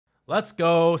Let's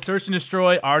go. Search and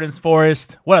destroy Ardennes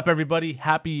Forest. What up, everybody?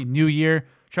 Happy New Year.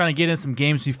 Trying to get in some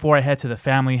games before I head to the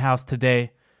family house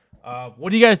today.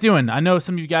 What are you guys doing? I know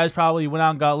some of you guys probably went out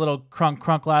and got a little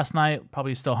crunk last night.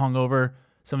 Probably still hungover.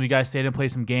 Some of you guys stayed and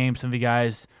played some games. Some of you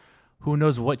guys, who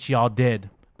knows what y'all did.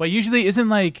 But usually isn't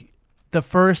like the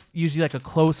first, usually like a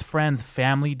close friend's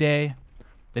family day.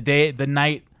 The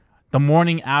night, the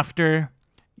morning after,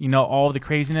 you know, all the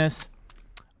craziness.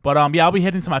 But yeah, I'll be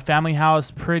heading to my family house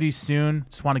pretty soon.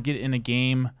 Just want to get in a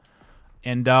game.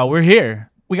 And we're here.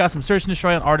 We got some search and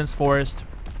destroy on Ardennes Forest.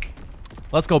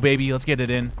 Let's go, baby. Let's get it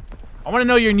in. I want to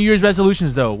know your New Year's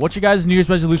resolutions, though. What's your guys' New Year's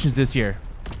resolutions this year?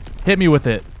 Hit me with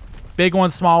it. Big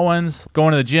ones, small ones.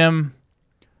 Going to the gym.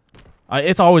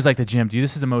 It's always like the gym, dude.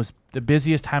 This is the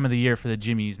busiest time of the year for the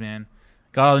gymmies, man.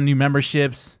 Got all the new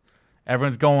memberships.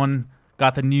 Everyone's going.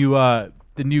 Got the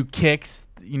new kicks.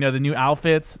 You know, the new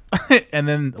outfits. And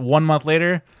then 1 month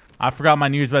later, I forgot my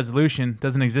New Year's resolution.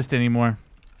 Doesn't exist anymore.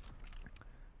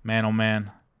 Man, oh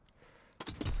man.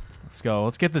 Let's go.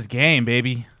 Let's get this game,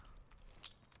 baby.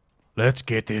 Let's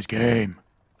get this game.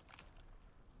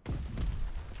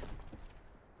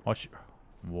 Watch.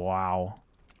 Wow.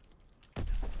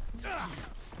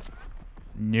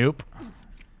 Nope.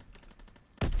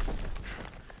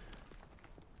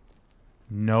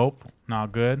 Nope.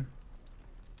 Not good.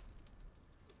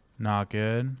 Not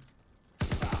good.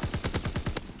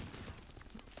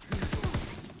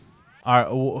 All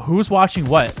right, who's watching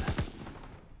what?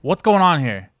 What's going on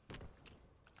here?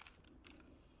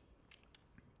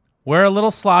 We're a little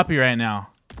sloppy right now.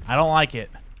 I don't like it.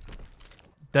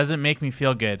 Doesn't make me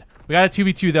feel good. We got a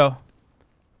 2v2 though.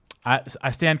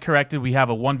 I stand corrected. We have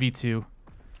a 1v2.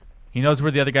 He knows where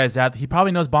the other guy's at. He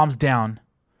probably knows bomb's down.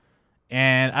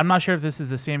 And I'm not sure if this is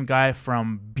the same guy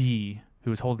from B who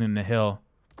was holding the hill.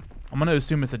 I'm going to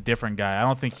assume it's a different guy. I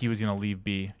don't think he was going to leave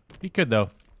B. He could, though.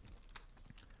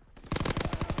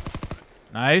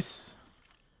 Nice.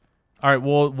 All right,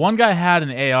 well, one guy had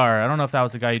an AR. I don't know if that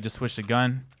was the guy who just switched a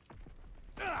gun.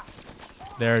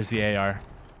 There's the AR.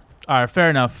 All right, fair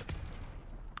enough.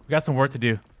 We got some work to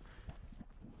do.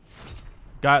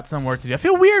 Got some work to do. I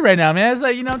feel weird right now, man. It's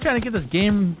like, you know, I'm trying to get this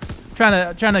game,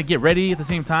 trying to get ready at the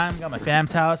same time. Got my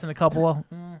fam's house in a couple.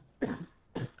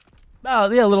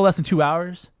 About, yeah, a little less than 2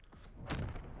 hours.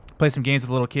 Play some games with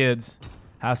little kids,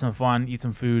 have some fun, eat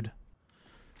some food,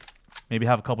 maybe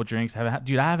have a couple drinks.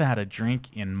 Dude, I haven't had a drink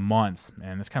in months,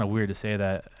 man. It's kind of weird to say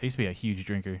that. I used to be a huge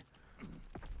drinker.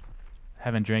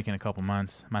 Haven't drank in a couple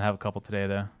months. Might have a couple today,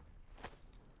 though.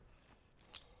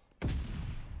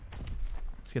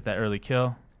 Let's get that early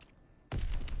kill.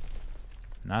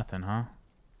 Nothing, huh?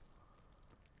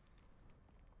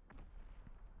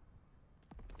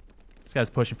 This guy's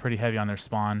pushing pretty heavy on their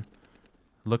spawn.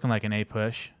 Looking like an A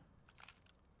push.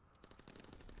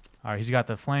 All right, he's got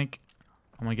the flank.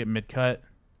 I'm going to get mid-cut.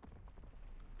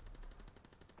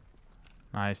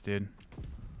 Nice, dude.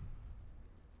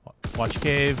 Watch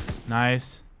cave.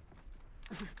 Nice.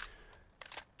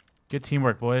 Good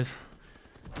teamwork, boys.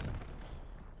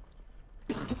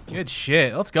 Good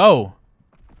shit. Let's go.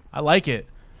 I like it.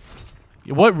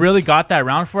 What really got that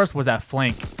round for us was that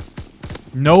flank.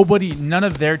 None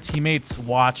of their teammates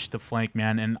watched the flank,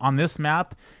 man. And on this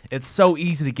map, it's so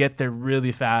easy to get there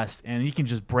really fast. And you can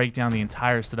just break down the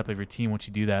entire setup of your team once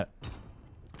you do that.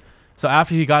 So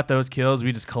after he got those kills,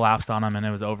 we just collapsed on him and it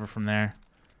was over from there.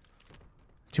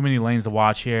 Too many lanes to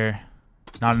watch here.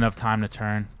 Not enough time to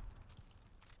turn.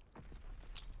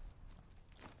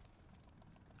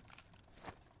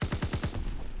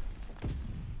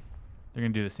 They're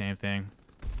going to do the same thing.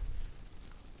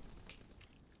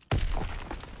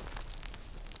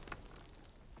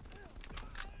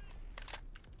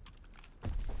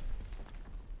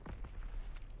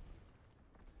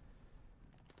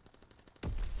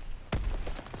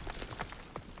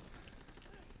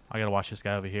 I gotta watch this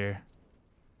guy over here.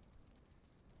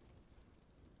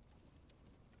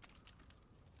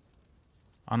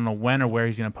 I don't know when or where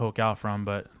he's gonna poke out from,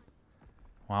 but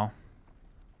well,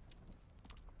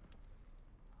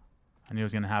 I knew it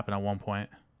was gonna happen at one point.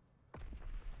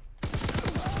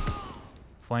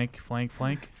 Flank, flank,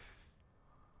 flank.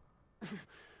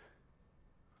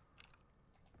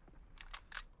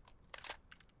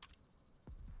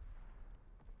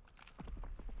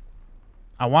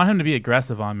 I want him to be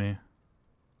aggressive on me.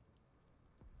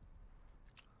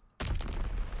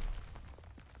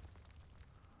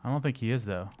 I don't think he is,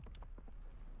 though.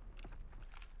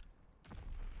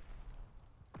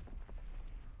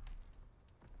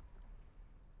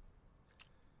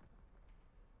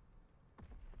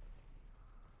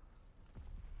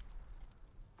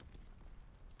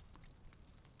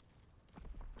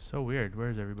 So weird. Where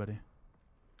is everybody?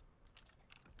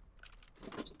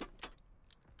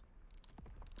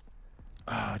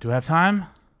 Do I have time?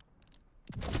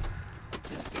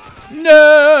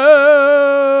 No!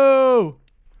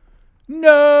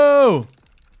 No!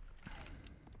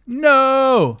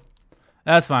 No!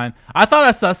 That's fine. I thought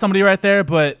I saw somebody right there,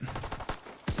 but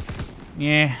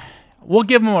yeah. We'll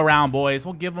give them a round, boys.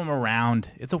 We'll give them a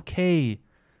round. It's okay.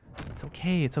 It's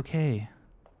okay. It's okay.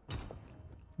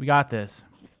 We got this.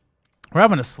 We're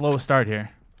having a slow start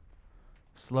here.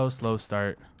 Slow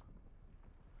start.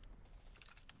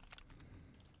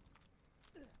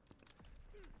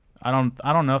 I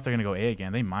don't know if they're gonna go A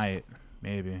again. They might.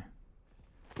 Maybe.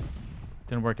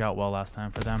 Didn't work out well last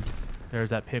time for them. There's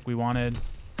that pick we wanted.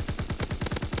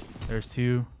 There's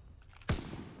 2.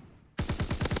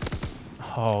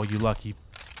 Oh, you lucky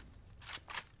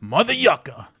mother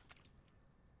yucca.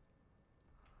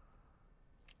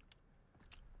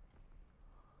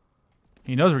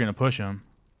 He knows we're gonna push him.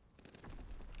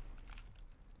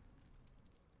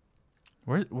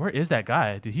 Where is that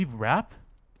guy? Did he rap?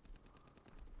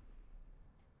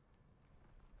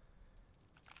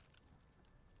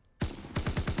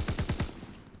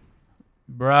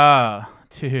 Bruh.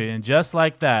 Dude, and just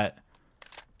like that.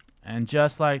 And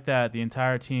just like that, the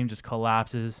entire team just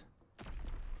collapses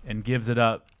and gives it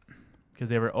up because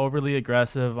they were overly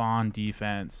aggressive on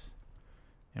defense.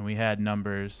 And we had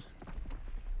numbers.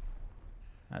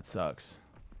 That sucks.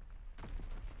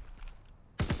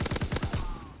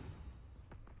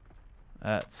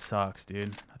 That sucks,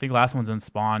 dude. I think last one's in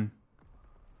spawn.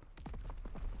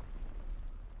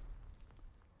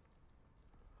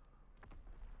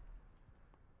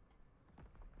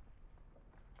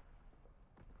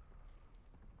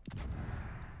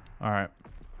 All right.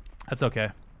 That's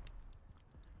okay.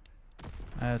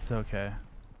 That's okay.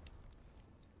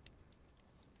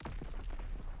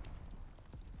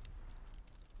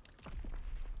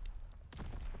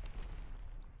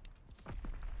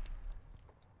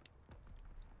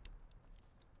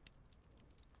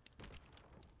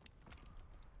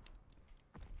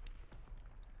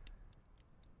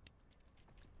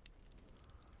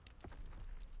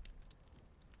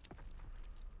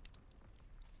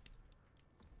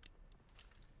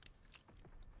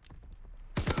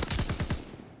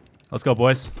 Let's go,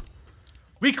 boys.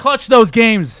 We clutch those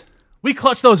games. We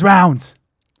clutch those rounds.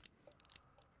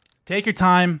 Take your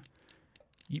time.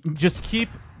 Just keep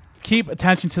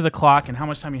attention to the clock and how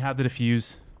much time you have to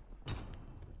defuse.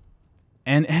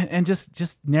 And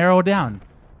just narrow it down.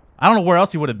 I don't know where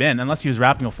else he would have been unless he was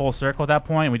wrapping a full circle at that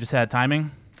point and we just had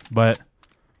timing. But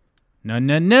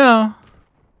no.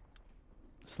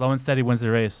 Slow and steady wins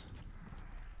the race.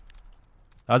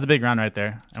 That was a big round right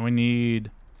there. And we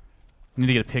need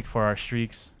to get a pick for our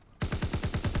streaks.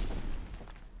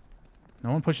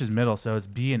 No one pushes middle, so it's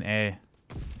B and A.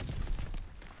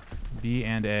 B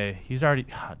and A. He's already...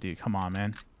 Oh, dude, come on,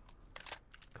 man.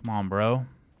 Come on, bro.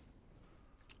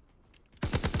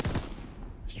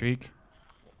 Streak.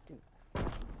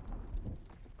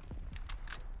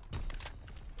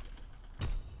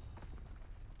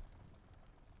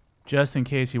 Just in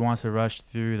case he wants to rush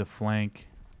through the flank.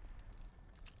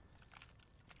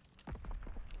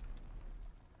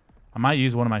 I might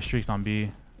use one of my streaks on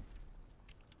B.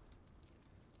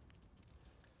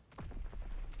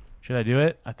 Should I do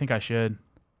it? I think I should.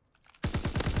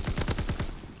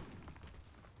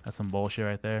 That's some bullshit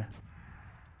right there.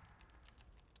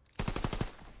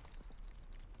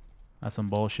 That's some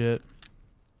bullshit.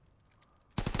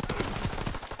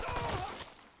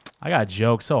 I got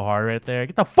joked so hard right there.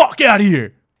 Get the fuck out of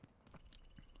here!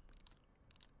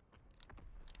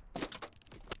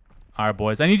 Alright,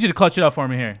 boys. I need you to clutch it up for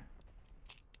me here.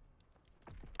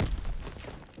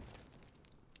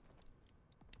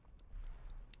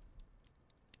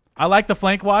 I like the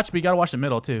flank watch, but you gotta watch the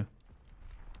middle too.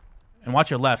 And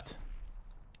watch your left.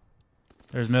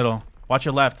 There's middle. Watch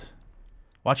your left.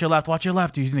 Watch your left. Watch your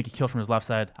left. Dude, he's gonna get killed from his left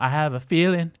side. I have a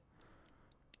feeling.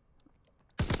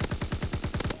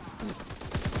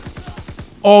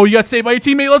 Oh, you got saved by your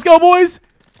teammate. Let's go, boys.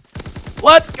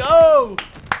 Let's go.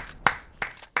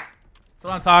 That's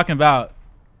what I'm talking about.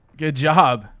 Good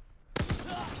job.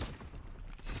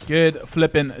 Good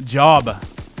flipping job.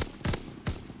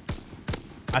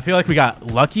 I feel like we got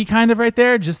lucky kind of right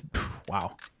there. Just,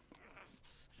 wow.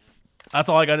 That's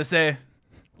all I got to say.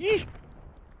 Yee.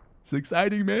 It's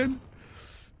exciting, man.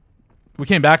 We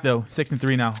came back, though.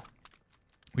 6-3 now.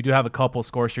 We do have a couple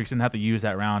score streaks. Didn't have to use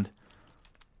that round.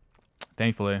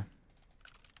 Thankfully.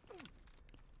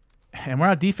 And we're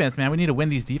on defense, man. We need to win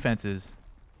these defenses.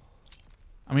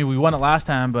 I mean, we won it last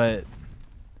time, but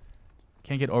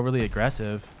can't get overly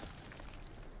aggressive.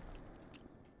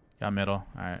 Got middle. All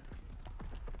right.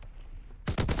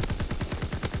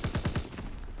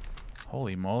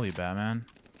 Holy moly, Batman.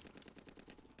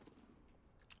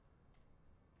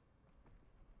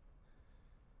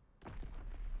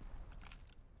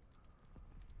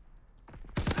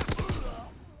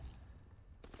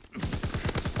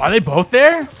 Are they both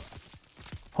there?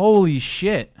 Holy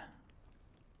shit.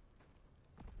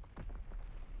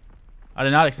 I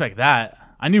did not expect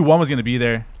that. I knew one was going to be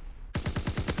there.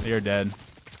 You're dead.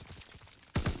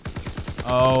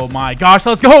 Oh my gosh,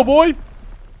 let's go, boy.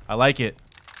 I like it.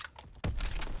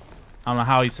 I don't know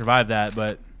how he survived that,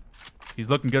 but he's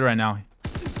looking good right now.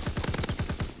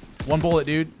 One bullet,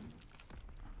 dude.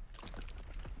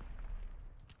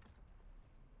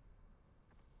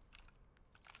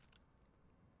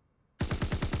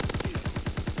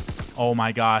 Oh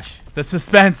my gosh. The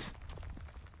suspense.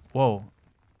 Whoa.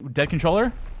 Dead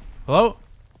controller? Hello?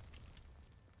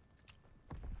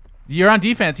 You're on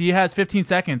defense. He has 15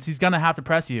 seconds. He's going to have to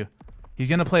press you. He's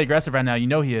going to play aggressive right now. You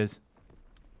know he is.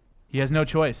 He has no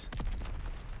choice.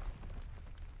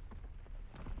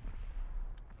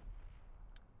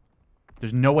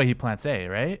 There's no way he plants A,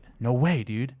 right? No way,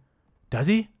 dude. Does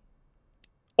he?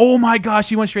 Oh my gosh,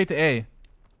 he went straight to A.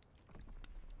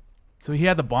 So he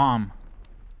had the bomb.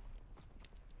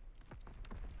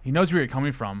 He knows where you're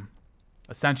coming from,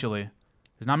 essentially.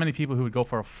 There's not many people who would go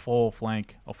for a full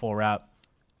flank, a full wrap.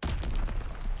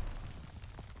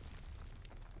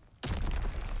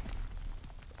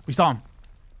 We saw him.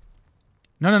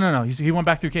 No. He went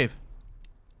back through cave.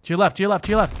 To your left, to your left,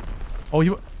 to your left.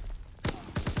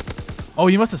 Oh,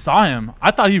 he must have saw him.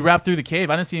 I thought he wrapped through the cave.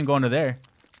 I didn't see him going to there.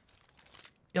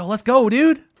 Yo, let's go,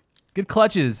 dude. Good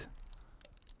clutches.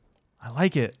 I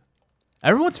like it.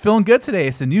 Everyone's feeling good today.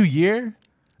 It's a new year.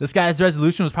 This guy's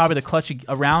resolution was probably the clutch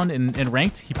around in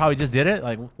ranked. He probably just did it.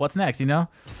 Like, what's next, you know?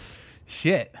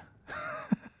 Shit.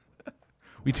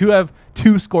 We have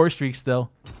 2 score streaks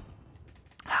still.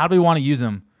 How do we want to use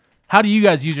them? How do you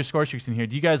guys use your score streaks in here?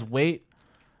 Do you guys wait?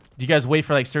 Do you guys wait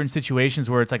for like certain situations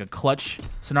where it's like a clutch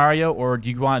scenario, or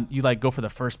do you like go for the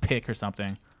first pick or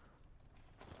something?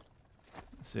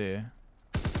 Let's see.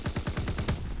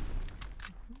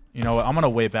 You know what? I'm gonna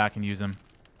wait back and use them.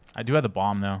 I do have the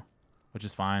bomb though, which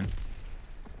is fine.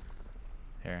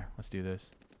 Here, let's do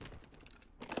this.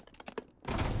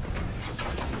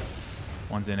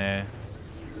 One's in A.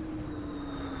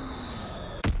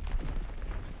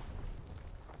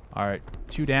 All right,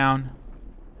 2 down.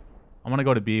 I'm gonna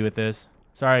go to B with this.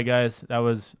 Sorry guys,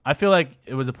 I feel like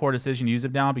it was a poor decision to use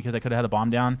it down because I could have had a bomb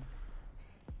down.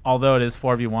 Although it is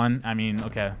 4v1, I mean,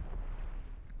 okay.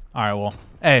 All right, well,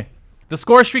 hey, the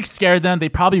score streak scared them. They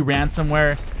probably ran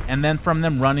somewhere, and then from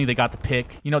them running, they got the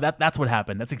pick. You know, that's what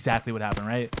happened. That's exactly what happened,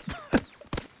 right?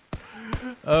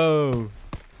 Oh,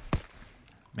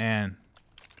 man.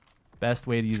 Best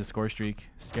way to use a score streak.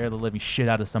 Scare the living shit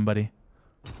out of somebody.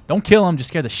 Don't kill him, just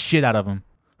scare the shit out of him.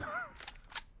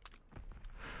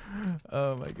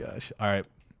 Oh my gosh. All right.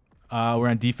 We're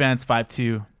on defense,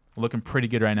 5-2. We're looking pretty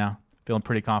good right now. Feeling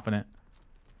pretty confident.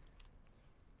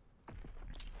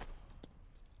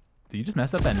 Did you just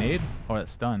mess up that nade? Or that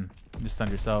stun? You just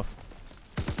stunned yourself.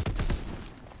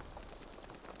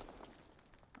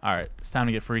 All right. It's time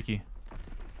to get freaky.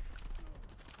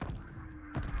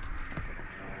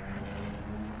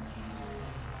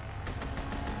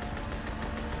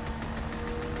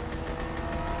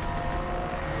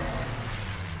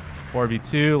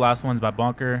 (4v2). Last one's by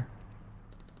bunker.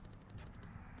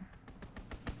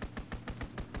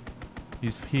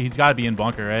 He's got to be in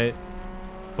bunker, right?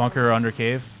 Bunker or under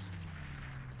cave.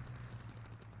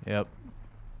 Yep.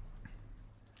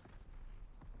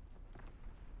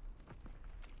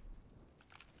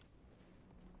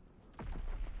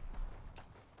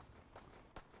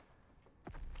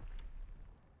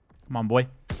 Come on, boy.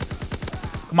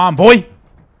 Come on, boy.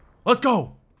 Let's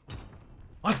go.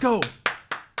 Let's go.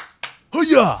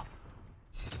 Hoo-yah!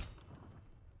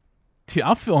 Dude,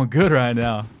 I'm feeling good right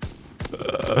now.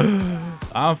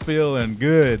 I'm feeling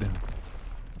good.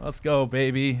 Let's go,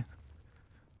 baby.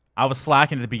 I was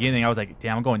slacking at the beginning. I was like,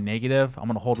 damn, I'm going negative. I'm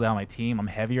going to hold down my team. I'm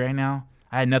heavy right now.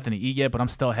 I had nothing to eat yet, but I'm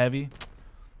still heavy.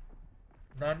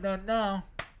 No.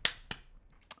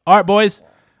 All right, boys.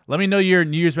 Let me know your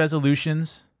New Year's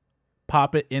resolutions.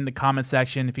 Pop it in the comment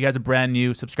section. If you guys are brand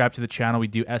new, subscribe to the channel. We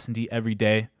do SnD every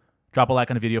day. Drop a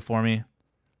like on the video for me.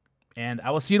 And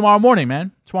I will see you tomorrow morning,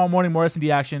 man. Tomorrow morning, more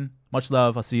SnD action. Much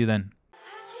love. I'll see you then.